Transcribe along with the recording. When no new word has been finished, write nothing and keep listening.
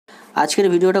আজকের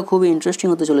ভিডিওটা খুবই ইন্টারেস্টিং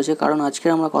হতে চলেছে, কারণ আজকে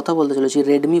আমরা কথা বলতে চলেছি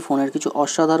রেডমি ফোনের কিছু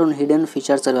অসাধারণ হিডেন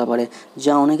ফিচার্সের ব্যাপারে,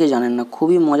 যা অনেকে জানেন না।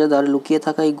 খুবই মজাদার লুকিয়ে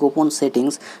থাকা এই গোপন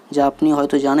সেটিংস, যা আপনি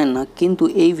হয়তো জানেন না, কিন্তু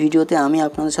এই ভিডিওতে আমি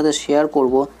আপনাদের সাথে শেয়ার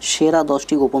করব সেরা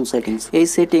 10টি গোপন সেটিংস। এই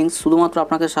সেটিংস শুধুমাত্র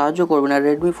আপনাকে সাহায্য করবে না,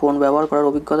 রেডমি ফোন ব্যবহার করার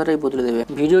অভিজ্ঞতাটাই বদলে দেবে।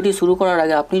 ভিডিওটি শুরু করার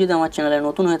আগে আপনি যদি আমার চ্যানেলে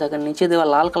নতুন হয়ে থাকেন, নিচে দেওয়া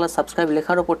লাল কালার সাবস্ক্রাইব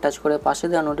লেখার উপর টাচ করে পাশে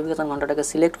দেওয়া নোটিফিকেশন ঘন্টাটাকে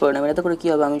সিলেক্ট করে নেবেন। এতে করে কী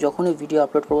হবে, আমি যখনই ভিডিও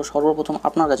আপলোড করবো সর্বপ্রথম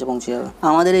আপনার কাছে পৌঁছে যাবে।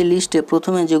 আমাদের এই লিস্টে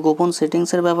প্রথমে যে গোপন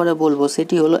সেটিংসের ব্যাপারে বলবো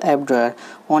সেটি হলো অ্যাপ ড্রয়ার।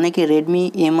 অনেকে রেডমি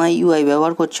MIUI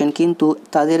ব্যবহার করছেন, কিন্তু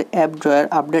তাদের অ্যাপ ড্রয়ার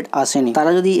আপডেট আসেনি।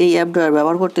 তারা যদি এই অ্যাপ ড্রয়ার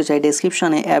ব্যবহার করতে চায়,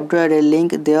 ডেসক্রিপশানে অ্যাপ ড্রয়ারের লিঙ্ক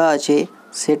দেওয়া আছে।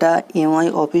 সেটা MI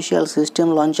official system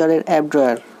লঞ্চারের app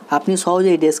drawer. আপনি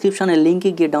সহজেই ডেসক্রিপশানের লিঙ্কে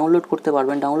গিয়ে ডাউনলোড করতে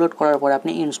পারবেন। ডাউনলোড করার পরে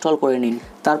আপনি ইনস্টল করে নিন।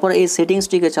 তারপর এই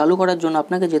সেটিংসটিকে চালু করার জন্য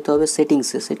আপনাকে যেতে হবে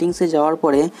সেটিংসে যাওয়ার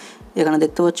পরে এখানে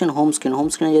দেখতে পাচ্ছেন হোম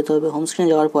স্ক্রিনে যেতে হবে। হোম স্ক্রিনে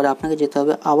যাওয়ার পরে আপনাকে যেতে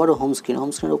হবে আবারও হোম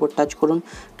স্ক্রিনের উপর টাচ করুন।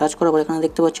 টাচ করার পরে এখানে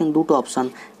দেখতে পাচ্ছেন দুটো option,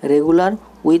 regular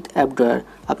with app drawer.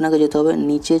 আপনাকে যেতে হবে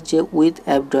নিচের যে উইথ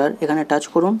অ্যাপ ড্রয়ার, এখানে টাচ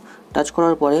করুন। টাচ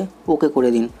করার পরে ওকে করে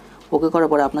দিন। ওকে করার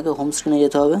পরে আপনাকে হোম স্ক্রিনে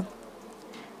যেতে হবে।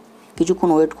 কিছুক্ষণ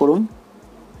ওয়েট করুন।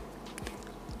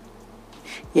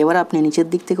 এবার আপনি নিচের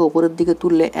দিক থেকে উপরের দিকে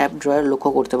তুললে অ্যাপ ড্রয়ার লক্ষ্য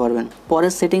করতে পারবেন।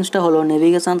 পরের সেটিংসটা হলো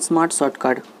নেভিগেশন স্মার্ট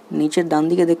শর্টকাট। নিচের ডান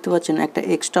দিকে দেখতে পাচ্ছেন একটা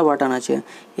এক্সট্রা বাটন আছে।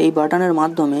 এই বাটনের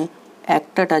মাধ্যমে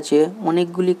একটা টাচে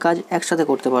অনেকগুলি কাজ একসাথে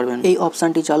করতে পারবেন। এই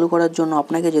অপশানটি চালু করার জন্য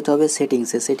আপনাকে যেতে হবে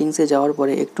সেটিংসে যাওয়ার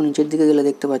পরে একটু নিচের দিকে গেলে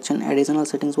দেখতে পাচ্ছেন অ্যাডিশনাল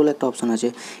সেটিংস বলে একটা অপশান আছে।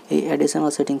 এই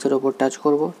অ্যাডিশনাল সেটিংসের ওপর টাচ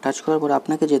করব। টাচ করার পরে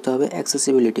আপনাকে যেতে হবে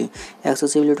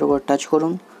অ্যাক্সেসিবিলিটির ওপর টাচ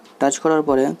করুন। টাচ করার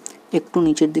পরে একটু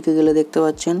নিচের দিকে গেলে দেখতে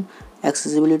পাচ্ছেন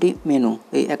অ্যাক্সেসিবিলিটি মেনু।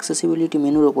 এই অ্যাক্সেসিবিলিটি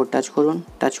মেনুর ওপর টাচ করুন।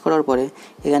 টাচ করার পরে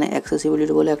এখানে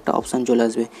অ্যাক্সেসিবিলিটি বলে একটা অপশান চলে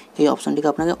আসবে। এই অপশানটিকে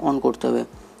আপনাকে অন করতে হবে।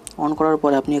 অন করার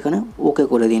পরে আপনি এখানে ওকে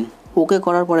করে দিন। ওকে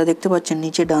করার পরে দেখতে পাচ্ছেন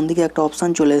নিচে ডান দিকে একটা অপশান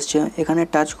চলে এসছে। এখানে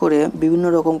টাচ করে বিভিন্ন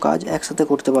রকম কাজ একসাথে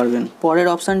করতে পারবেন। পরের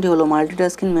অপশানটি হলো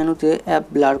মাল্টিটাস্কিং মেনুতে অ্যাপ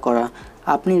ব্লার করা।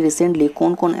 আপনি রিসেন্টলি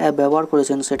কোন কোন অ্যাপ ব্যবহার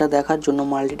করেছেন সেটা দেখার জন্য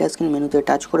মাল্টিটাস্কিং মেনুতে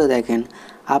টাচ করে দেখেন।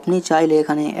 আপনি চাইলে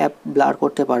এখানে অ্যাপ ব্লার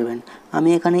করতে পারবেন। আমি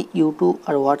এখানে ইউটিউব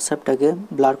আর হোয়াটসঅ্যাপটাকে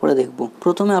ব্লার করে দেখব।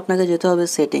 প্রথমে আপনাকে যেতে হবে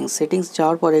সেটিংস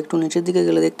যাওয়ার পরে একটু নিচের দিকে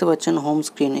গেলে দেখতে পাচ্ছেন হোম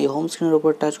স্ক্রিন। এই হোম স্ক্রিনের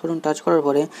উপর টাচ করুন। টাচ করার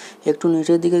পরে একটু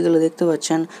নিচের দিকে গেলে দেখতে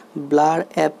পাচ্ছেন ব্লার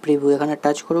অ্যাপ প্রিভিউ। এখানে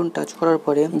টাচ করুন। টাচ করার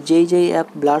পরে যেই অ্যাপ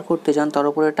ব্লার করতে চান তার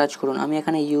উপরে টাচ করুন। আমি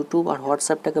এখানে ইউটিউব আর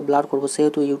হোয়াটসঅ্যাপটাকে ব্লার করব,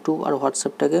 সেহেতু ইউটিউব আর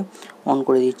হোয়াটসঅ্যাপটাকে অন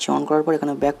করে দিচ্ছি। অন করার পর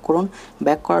এখানে ব্যাক করুন।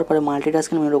 ব্যাক করার পরে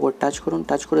মাল্টিটাস্কিং মেনুর উপর টাচ করুন।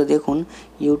 টাচ করে দেখুন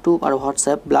ইউটিউব আর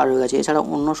হোয়াটসঅ্যাপ ব্লার হয়ে গেছে। এছাড়া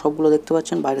অন্য সবগুলো দেখতে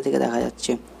পাচ্ছেন বাইরে থেকে দেখা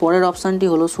যাচ্ছে। পরের অপশানটি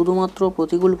হলো শুধুমাত্র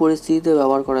প্রতিকূল পরিস্থিতিতে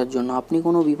ব্যবহার করার জন্য। আপনি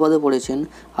কোনো বিপদে পড়েছেন,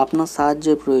 আপনার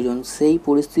সাহায্যের প্রয়োজন। সেই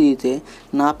পরিস্থিতিতে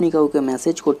না আপনি কাউকে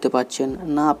মেসেজ করতে পারছেন,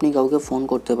 না আপনি কাউকে ফোন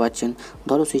করতে পারছেন।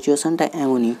 ধরো সিচুয়েশানটা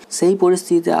এমনই, সেই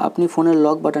পরিস্থিতিতে আপনি ফোনের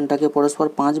লক বাটনটাকে পরস্পর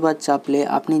 5 বার চাপলে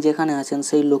আপনি যেখানে আছেন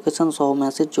সেই লোকেশন সহ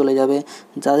মেসেজ চলে যাবে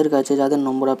যাদের কাছে, যাদের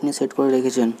নম্বর আপনি সেট করে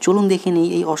রেখেছেন। চলুন দেখে নিই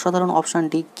এই অসাধারণ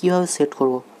অপশানটি কীভাবে সেট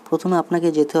করব। প্রথমে আপনাকে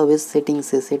যেতে হবে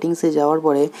সেটিংসে যাওয়ার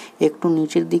পরে একটু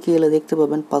নিচের দিকে এলে দেখতে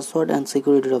পাবেন পাসওয়ার্ড অ্যান্ড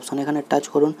সিকিউরিটির অপশান। এখানে টাচ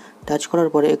করুন। টাচ করার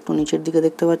পরে একটু নিচের দিকে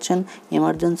দেখতে পাচ্ছেন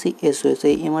এমার্জেন্সি SOS।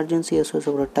 এই এমার্জেন্সি SOS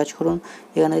উপরে টাচ করুন।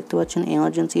 এখানে দেখতে পাচ্ছেন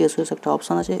এমার্জেন্সি SOS একটা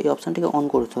অপশান আছে। এই অপশানটিকে অন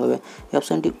করতে হবে। এই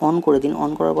অপশানটি অন করে দিন।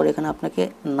 অন করার পরে এখানে আপনাকে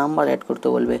নাম্বার অ্যাড করতে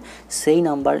বলবে, সেই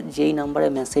নাম্বার যেই নাম্বারে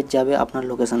মেসেজ যাবে আপনার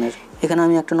লোকেশানের। এখানে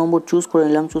আমি একটা নম্বর চুজ করে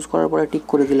নিলাম। চুজ করার পরে টিক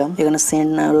করে দিলাম। এখানে সেন্ড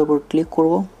নাওয়ের উপর ক্লিক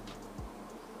করব।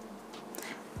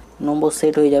 নম্বর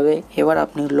সেট হয়ে যাবে। এবার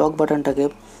আপনি লক বাটনটাকে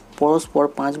পরস্পর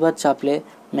 5 বার চাপলে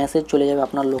মেসেজ চলে যাবে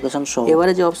আপনার লোকেশন সহ।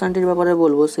 এবারে যে অপশানটির ব্যাপারে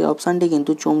বলবো সেই অপশানটি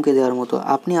কিন্তু চমকে দেওয়ার মতো।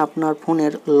 আপনি আপনার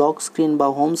ফোনের লক স্ক্রিন বা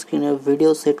হোম স্ক্রিনে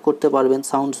ভিডিও সেট করতে পারবেন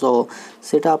সাউন্ড সহ।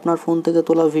 সেটা আপনার ফোন থেকে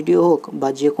তোলা ভিডিও হোক বা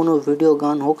যে কোনো ভিডিও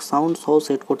গান হোক, সাউন্ড সহ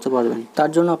সেট করতে পারবেন। তার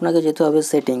জন্য আপনাকে যেতে হবে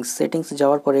সেটিংস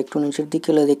যাওয়ার পরে একটু নিচের দিকে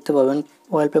এলে দেখতে পাবেন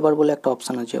ওয়ালপেপার বলে একটা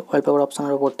অপশান আছে। ওয়ালপেপার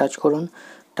অপশানের উপর টাচ করুন।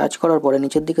 টাচ করার পরে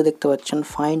নিচের দিকে দেখতে পাচ্ছেন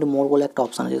ফাইন্ড মোর বলে একটা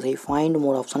অপশান আছে। সেই ফাইন্ড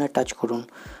মোর অপশানে টাচ করুন।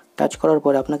 টাচ করার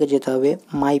পরে আপনাকে যেতে হবে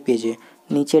মাই পেজে।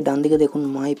 নিচে ডান দিকে দেখুন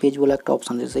মাই পেজ বলে একটা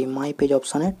অপশান আছে। সেই মাই পেজ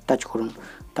অপশানে টাচ করুন।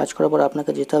 টাচ করার পরে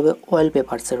আপনাকে যেতে হবে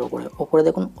ওয়ালপেপার্সের ওপরে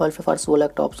দেখুন ওয়ালপেপার্স বলে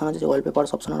একটা অপশান আছে। ওয়ালপেপার্স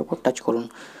অপশানের উপর টাচ করুন।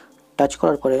 টাচ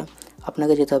করার পরে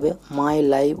আপনাকে যেতে হবে my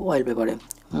live ওয়ালপেপারে।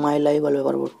 My live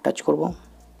wallpaper উপর টাচ করব।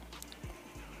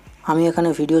 আমি এখানে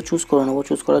ভিডিও চুজ করে নেবো।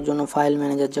 চুজ করার জন্য ফাইল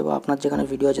ম্যানেজার যাব। আপনার যেখানে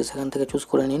ভিডিও আছে সেখান থেকে চুজ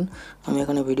করে নিন। আমি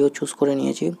এখানে ভিডিও চুজ করে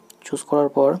নিয়েছি। চুজ করার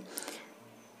পর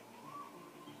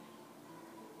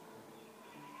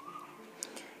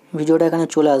ভিডিওটা এখানে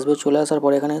চলে আসবে। চলে আসার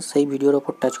পরে এখানে সেই ভিডিওর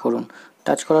ওপর টাচ করুন।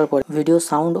 টাচ করার পরে ভিডিও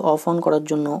সাউন্ড অফ অন করার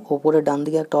জন্য ওপরে ডান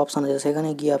দিকে একটা অপশান আছে, সেখানে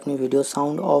গিয়ে আপনি ভিডিও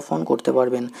সাউন্ড অফ অন করতে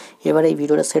পারবেন। এবার এই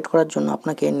ভিডিওটা সেট করার জন্য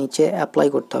আপনাকে নিচে অ্যাপ্লাই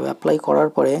করতে হবে। অ্যাপ্লাই করার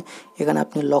পরে এখানে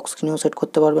আপনি লক স্ক্রিনেও সেট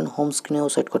করতে পারবেন, হোম স্ক্রিনেও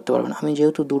সেট করতে পারবেন। আমি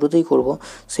যেহেতু দুটোতেই করব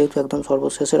সেহেতু একদম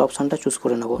সর্বশেষের অপশানটা চুজ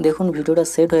করে নেব। দেখুন ভিডিওটা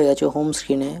সেট হয়ে গেছে হোম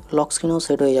স্ক্রিনে, লক স্ক্রিনেও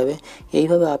সেট হয়ে যাবে।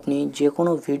 এইভাবে আপনি যে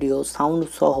কোনো ভিডিও সাউন্ড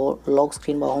সহ লক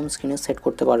স্ক্রিন বা হোম স্ক্রিনে সেট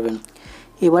করতে পারবেন।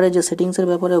 এবারে যে সেটিংসের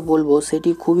ব্যাপারে বলবো সেটি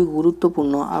খুবই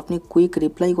গুরুত্বপূর্ণ। আপনি কুইক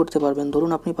রিপ্লাই করতে পারবেন।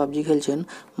 ধরুন আপনি পাবজি খেলছেন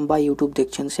বা ইউটিউব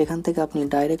দেখছেন, সেখান থেকে আপনি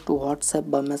ডাইরেক্ট হোয়াটসঅ্যাপ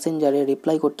বা মেসেঞ্জারে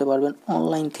রিপ্লাই করতে পারবেন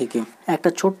অনলাইন থেকে। একটা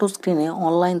ছোট্ট স্ক্রিনে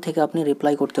অনলাইন থেকে আপনি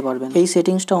রিপ্লাই করতে পারবেন। এই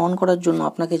সেটিংসটা অন করার জন্য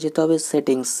আপনাকে যেতে হবে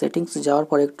সেটিংস যাওয়ার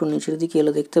পর একটু নিচের দিকে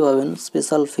এলে দেখতে পাবেন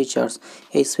স্পেশাল ফিচার্স।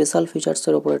 এই স্পেশাল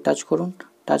ফিচার্সের উপরে টাচ করুন।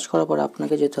 টাচ করার পরে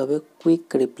আপনাকে যেতে হবে কুইক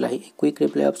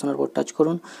রিপ্লাই অপশনের উপর টাচ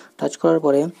করুন। টাচ করার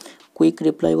পরে কুইক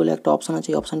রিপ্লাই বলে একটা অপশান আছে,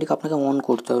 এই অপশানটিকে আপনাকে অন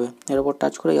করতে হবে। এর উপর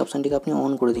টাচ করে এই অপশানটিকে আপনি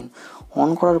অন করে দিন। অন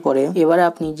করার পরে এবারে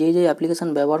আপনি যে অ্যাপ্লিকেশান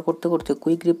ব্যবহার করতে করতে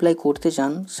কুইক রিপ্লাই করতে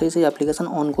চান সেই অ্যাপ্লিকেশান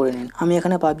অন করে নিন। আমি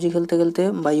এখানে পাবজি খেলতে খেলতে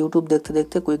বা ইউটিউব দেখতে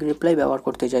দেখতে কুইক রিপ্লাই ব্যবহার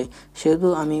করতে চাই, সেহেতু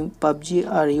আমি পাবজি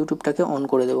আর ইউটিউবটাকে অন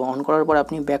করে দেবো। অন করার পর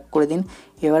আপনি ব্যাক করে দিন।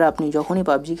 এবারে আপনি যখনই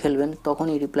পাবজি খেলবেন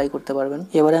তখনই রিপ্লাই করতে পারবেন।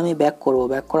 এবারে আমি ব্যাক করব।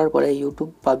 ব্যাক করার পরে ইউটিউব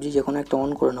পাবজি যে কোনো একটা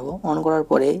অন করে নেব। অন করার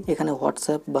পরে এখানে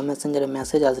হোয়াটসঅ্যাপ বা মেসেঞ্জারে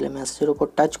মেসেজ আসলে মেসেজের উপর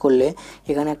টাচ করলে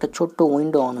এখানে একটা ছোট্ট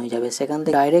উইন্ডো অন হয়ে যাবে। সেখান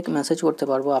থেকে ডাইরেক্ট মেসেজ করতে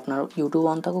পারবো। আপনার ইউটিউব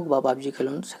অন থাকুক বা পাবজি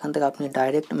খেলুন, সেখান থেকে আপনি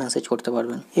ডাইরেক্ট মেসেজ করতে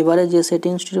পারবেন। এবারে যে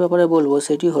সেটিংসটির ব্যাপারে বলবো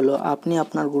সেটি হলো আপনি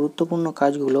আপনার গুরুত্বপূর্ণ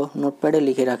কাজগুলো নোটপ্যাডে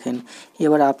লিখে রাখেন।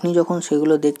 এবার আপনি যখন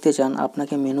সেগুলো দেখতে চান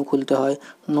আপনাকে মেনু খুলতে হয়,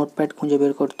 নোটপ্যাড খুঁজে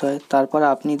বের করতে হয়, তারপর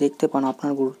আপনি দেখতে পান আপনার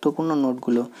গুরুত্বপূর্ণ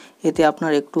নোটগুলো। এতে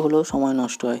আপনার একটু হলেও সময়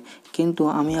নষ্ট হয়, কিন্তু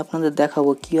আমি আপনাদের দেখাবো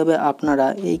কীভাবে আপনারা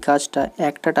এই কাজটা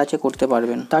একটা টাচে করতে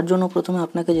পারবেন। তার জন্য প্রথমে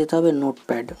আপনাকে যেতে হবে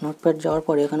নোটপ্যাড যাওয়ার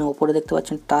পরে এখানে ওপরে দেখতে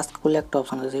পাচ্ছেন টাস্ক বলে একটা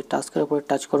অপশান আছে, সেই টাস্কের উপরে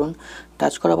টাচ করুন।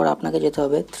 টাচ করার পর আপনাকে যেতে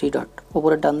হবে 3 ডট।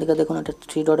 ওপরের ডান দিকে দেখুন একটা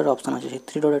 3 ডটের অপশান আছে, সেই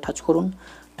 3 ডটে টাচ করুন।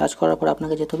 টাচ করার পর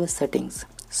আপনাকে যেতে হবে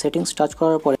সেটিংস টাচ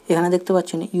করার পরে এখানে দেখতে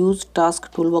পাচ্ছেন ইউজ টাস্ক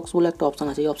টুলবক্স বলে একটা অপশান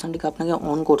আছে, এই অপশানটিকে আপনাকে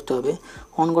অন করতে হবে।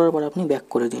 অন করার পর আপনি ব্যাক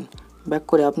করে দিন। ব্যাক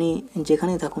করে আপনি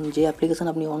যেখানেই থাকুন, যে অ্যাপ্লিকেশান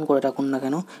আপনি অন করে রাখুন না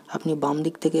কেন, আপনি বাম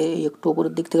দিক থেকে একটু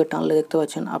উপরের দিক থেকে টানলে দেখতে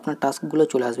পাচ্ছেন আপনার টাস্কগুলো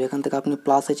চলে আসবে। এখান থেকে আপনি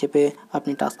প্লাসে চেপে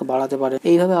আপনি টাস্ক বাড়াতে পারেন।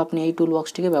 এইভাবে আপনি এই টুল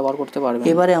বক্সটিকে ব্যবহার করতে পারবেন।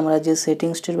 এবারে আমরা যে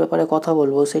সেটিংসটির ব্যাপারে কথা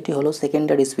বলবো সেটি হলো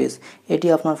সেকেন্ডারি স্পেস। এটি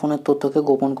আপনার ফোনের তথ্যকে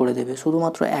গোপন করে দেবে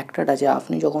শুধুমাত্র একটা টাচে।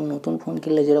 আপনি যখন নতুন ফোন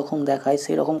কিনলে যেরকম দেখায়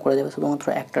সেই রকম করে দেবে শুধুমাত্র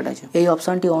একটা টাচে। এই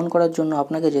অপশানটি অন করার জন্য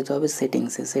আপনাকে যেতে হবে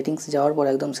সেটিংস যাওয়ার পর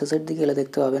একদম শেষের দিকে এলে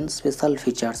দেখতে পাবেন স্পেশাল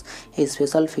ফিচার্স। এই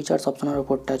স্পেশাল ফিচার্স অপশনের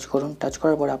উপর টাচ করুন। টাচ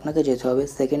করার পর আপনাকে যেতে হবে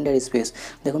সেকেন্ডারি স্পেস।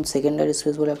 দেখুন সেকেন্ডারি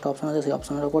স্পেস বলে একটা অপশন আছে, সেই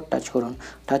অপশনের উপর টাচ করুন।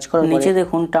 টাচ করার পর নিচে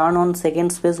দেখুন টার্ন অন সেকেন্ড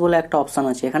স্পেস বলে একটা অপশন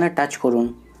আছে, এখানে টাচ করুন।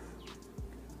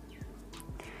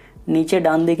 নিচে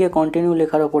ডান দিকে কন্টিনিউ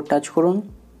লেখার উপর টাচ করুন,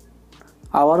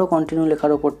 আবারও কন্টিনিউ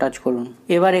লেখার উপর টাচ করুন।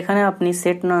 এবার এখানে আপনি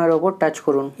সেট নাওয়ের ওপর টাচ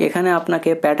করুন। এখানে আপনাকে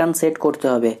প্যাটার্ন সেট করতে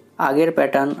হবে। আগের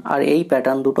প্যাটার্ন আর এই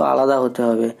প্যাটার্ন দুটো আলাদা হতে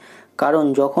হবে, কারণ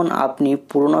যখন আপনি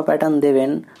পুরনো প্যাটার্ন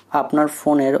দেবেন আপনার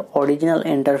ফোনের অরিজিনাল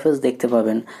ইন্টারফেস দেখতে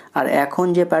পাবেন। আর এখন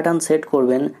যে প্যাটার্ন সেট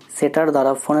করবেন সেটার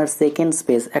দ্বারা ফোনের সেকেন্ড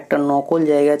স্পেস একটা নকল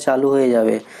জায়গা চালু হয়ে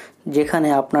যাবে, যেখানে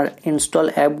আপনার ইনস্টল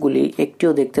অ্যাপগুলি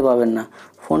একটিও দেখতে পাবেন না।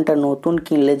 ফোনটা নতুন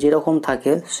কিনলে যেরকম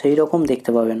থাকে সেই রকম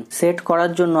দেখতে পাবেন। সেট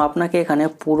করার জন্য আপনাকে এখানে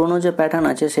পুরনো যে প্যাটার্ন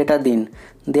আছে সেটা দিন।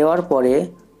 দেওয়ার পরে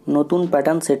নতুন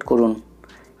প্যাটার্ন সেট করুন।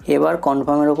 এবার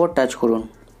কনফার্মের ওপর টাচ করুন।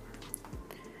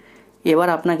 এবার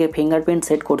আপনাকে ফিঙ্গারপ্রিন্ট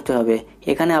সেট করতে হবে।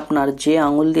 এখানে আপনার যে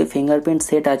আঙুল দিয়ে ফিঙ্গারপ্রিন্ট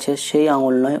সেট আছে সেই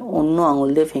আঙুল নয়, অন্য আঙুল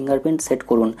দিয়ে ফিঙ্গারপ্রিন্ট সেট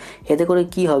করুন। এতে করে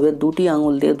কি হবে, দুটি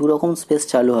আঙুল দিয়ে দুরকম স্পেস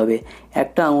চালু হবে।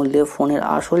 একটা আঙুল দিয়ে ফোনের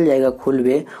আসল জায়গা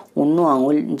খুলবে, অন্য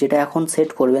আঙুল যেটা এখন সেট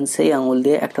করবেন সেই আঙুল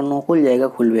দিয়ে একটা নকল জায়গা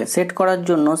খুলবে। সেট করার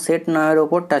জন্য সেট নাওয়ের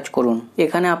ওপর টাচ করুন।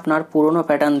 এখানে আপনার পুরনো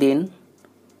প্যাটার্ন দিন।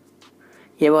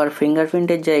 এবার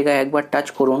ফিঙ্গারপ্রিন্টের জায়গায় একবার টাচ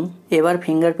করুন। এবার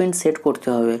ফিঙ্গারপ্রিন্ট সেট করতে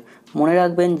হবে। মনে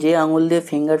রাখবেন যে আঙুল দিয়ে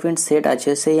ফিঙ্গারপ্রিন্ট সেট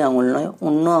আছে সেই আঙুল নয়,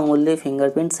 অন্য আঙুল দিয়ে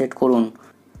ফিঙ্গারপ্রিন্ট সেট করুন।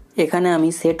 এখানে আমি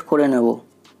সেট করে নেব।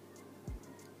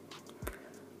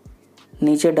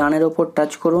 নিচে ডানের ওপর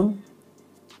টাচ করুন,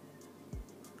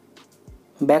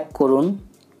 ব্যাক করুন,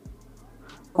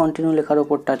 কন্টিনিউ লেখার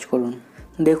ওপর টাচ করুন।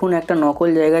 দেখুন একটা নকল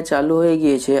জায়গা চালু হয়ে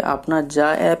গিয়েছে। আপনার যা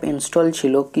অ্যাপ ইনস্টল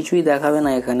ছিল কিছুই দেখাবে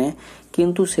না এখানে,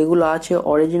 কিন্তু সেগুলো আছে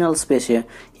অরিজিনাল স্পেসে।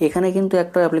 এখানে কিন্তু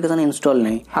একটা অ্যাপ্লিকেশন ইনস্টল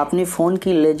নেই। আপনি ফোন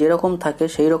কিনলে যেরকম থাকে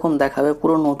সেই রকম দেখাবে,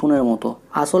 পুরো নতুনের মতো।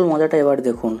 আসল মজাটা এবার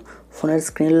দেখুন। ফোনের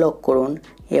স্ক্রিন লক করুন।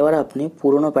 এবার আপনি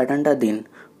পুরনো প্যাটার্নটা দিন।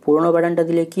 পুরনো প্যাটার্নটা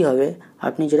দিলে কি হবে,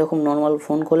 আপনি যেরকম নর্মাল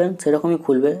ফোন খোলেন সেরকমই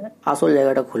খুলবে, আসল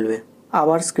জায়গাটা খুলবে।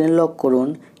 আবার স্ক্রিন লক করুন।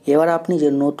 এবার আপনি যে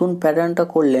নতুন প্যাটার্নটা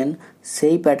করলেন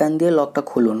সেই প্যাটার্ন দিয়ে লকটা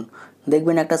খুলুন।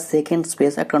 দেখবেন একটা সেকেন্ড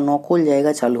স্পেস একটা নকল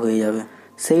জায়গা চালু হয়ে যাবে।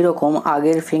 সেই রকম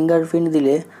আগের ফিঙ্গারপ্রিন্ট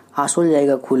দিলে আসল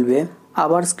জায়গা খুলবে।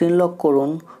 আবার স্ক্রিন লক করুন,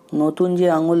 নতুন যে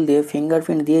আঙুল দিয়ে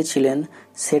ফিঙ্গারপ্রিন্ট দিয়েছিলেন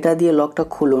সেটা দিয়ে লকটা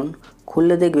খুলুন,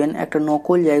 খুললে দেখবেন একটা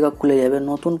নকল জায়গা খুলে যাবে।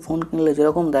 নতুন ফোন কিনলে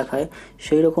যেরকম দেখায়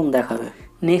সেই রকম দেখাবে।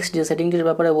 নেক্সট যে সেটিংটির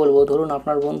ব্যাপারে বলবো, ধরুন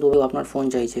আপনার বন্ধু আপনার ফোন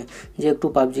চাইছে যে একটু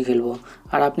পাবজি খেলবো,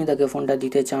 আর আপনি তাকে ফোনটা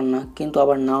দিতে চান না, কিন্তু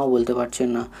আবার নাও বলতে পারছেন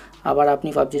না। আবার আপনি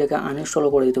পাবজিটাকে আনইনস্টলও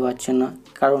করে দিতে পারছেন না,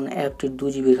 কারণ অ্যাপটির 2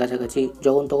 জিবির কাছাকাছি।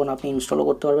 যখন তখন আপনি ইনস্টলও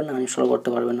করতে পারবেন না, আনইনস্টলও করতে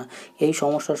পারবেন না। এই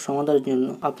সমস্যার সমাধানের জন্য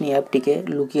আপনি অ্যাপটিকে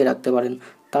লুকিয়ে রাখতে পারেন।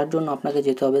 তার জন্য আপনাকে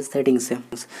যেতে হবে সেটিংসে।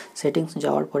 সেটিংস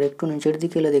যাওয়ার পরে একটু নিচের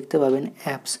দিকে এলে দেখতে পাবেন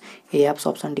অ্যাপস। এই অ্যাপস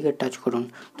অপশানটিকে টাচ করুন।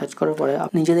 টাচ করার পরে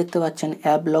আপনি নিচে দেখতে পাচ্ছেন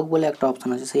অ্যাপ লক বলে একটা অপশান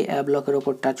আছে, সেই অ্যাপ লকের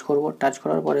ওপর টাচ করব। টাচ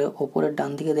করার পরে ওপরের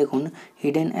ডান দিকে দেখুন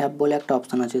হিডেন অ্যাপ বলে একটা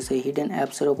অপশান আছে, সেই হিডেন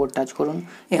অ্যাপসের ওপর টাচ করুন।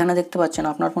 এখানে দেখতে পাচ্ছেন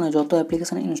আপনার ফোনে যত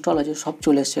অ্যাপ্লিকেশান ইনস্টল আছে সব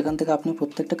চলে এসছে। এখান থেকে আপনি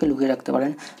প্রত্যেকটাকে লুকিয়ে রাখতে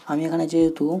পারেন। আমি এখানে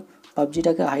যেহেতু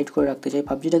পাবজিটাকে হাইড করে রাখতে চাই,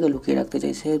 পাবজিটাকে লুকিয়ে রাখতে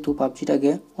চাই, সেহেতু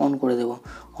পাবজিটাকে অন করে দেবো।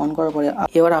 অন করার পরে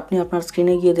এবার আপনি আপনার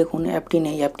স্ক্রিনে গিয়ে দেখুন অ্যাপটি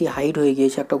নেই, অ্যাপটি হাইড হয়ে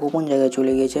গিয়েছে, একটা গোপন জায়গায়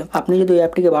চলে গিয়েছে। আপনি যদি ওই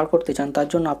অ্যাপটিকে বার করতে চান তার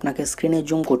জন্য আপনাকে স্ক্রিনে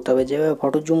জুম করতে হবে। যেভাবে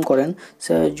ফটো জুম করেন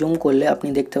সেভাবে জুম করলে আপনি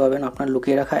দেখতে পাবেন আপনার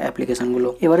লুকিয়ে রাখা অ্যাপ্লিকেশানগুলো।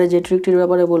 এবারে যে ট্রিকটির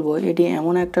ব্যাপারে বলবো, এটি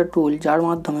এমন একটা টুল যার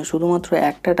মাধ্যমে শুধুমাত্র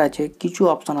একটা টাচে কিছু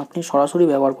অপশান আপনি সরাসরি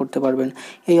ব্যবহার করতে পারবেন।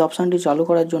 এই অপশানটি চালু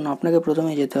করার জন্য আপনাকে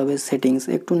প্রথমে যেতে হবে সেটিংস।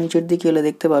 একটু নিচের দিকে এলে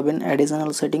দেখতে পাবেন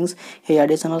অ্যাডিশনাল সেটিংস। এই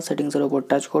অ্যাডিশনাল সেটিংসের ওপর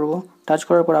টাচ করব। টাচ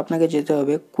করার পর আপনাকে যেতে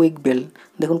হবে কুইক বেল।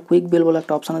 দেখুন কুইক বেল বলে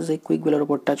একটা অপশান আছে, সেই কুইক বেলের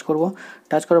ওপর টাচ করব।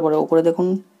 টাচ করার পরে ওপরে দেখুন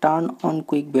টার্ন অন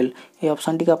কুইক বেল, এই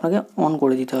অপশানটিকে আপনাকে অন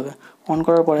করে দিতে হবে। অন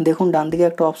করার পরে দেখুন ডান দিকে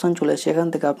একটা অপশান চলে এসেছে, এখান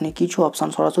থেকে আপনি কিছু অপশান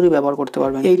সরাসরি ব্যবহার করতে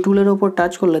পারবেন। এই টুলের ওপর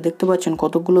টাচ করলে দেখতে পাচ্ছেন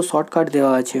কতগুলো শর্টকাট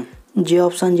দেওয়া আছে। যে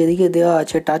অপশান যেদিকে দেওয়া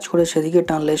আছে টাচ করে সেদিকে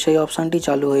টানলে সেই অপশানটি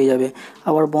চালু হয়ে যাবে।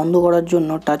 আবার বন্ধ করার জন্য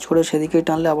টাচ করে সেদিকে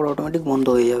টানলে আবার অটোমেটিক বন্ধ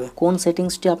হয়ে যাবে। কোন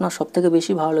সেটিংসটি আপনার সবথেকে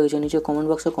বেশি ভালো লেগেছে নিচে কমেন্ট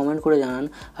বক্সে কমেন্ট করে জানান।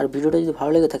 আর ভিডিওটা যদি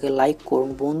ভালো লেগে থাকে লাইক করুন,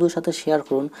 বন্ধুর সাথে শেয়ার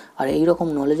করুন। আর এই রকম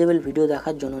নলেজেবল ভিডিও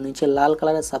দেখার জন্য নিচে লাল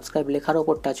কালারের সাবস্ক্রাইব লেখার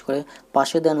ওপর টাচ করে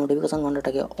পাশে দেওয়া নোটিফিকেশন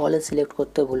ঘন্টাটাকে অলে সিলেক্ট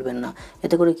করতে ভুলবেন না।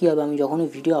 এতে করে কী হবে, আমি যখনই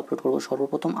ভিডিও আপলোড করব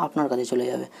সর্বপ্রথম আপনার কাছে চলে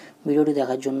যাবে। ভিডিওটি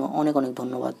দেখার জন্য অনেক অনেক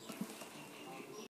ধন্যবাদ।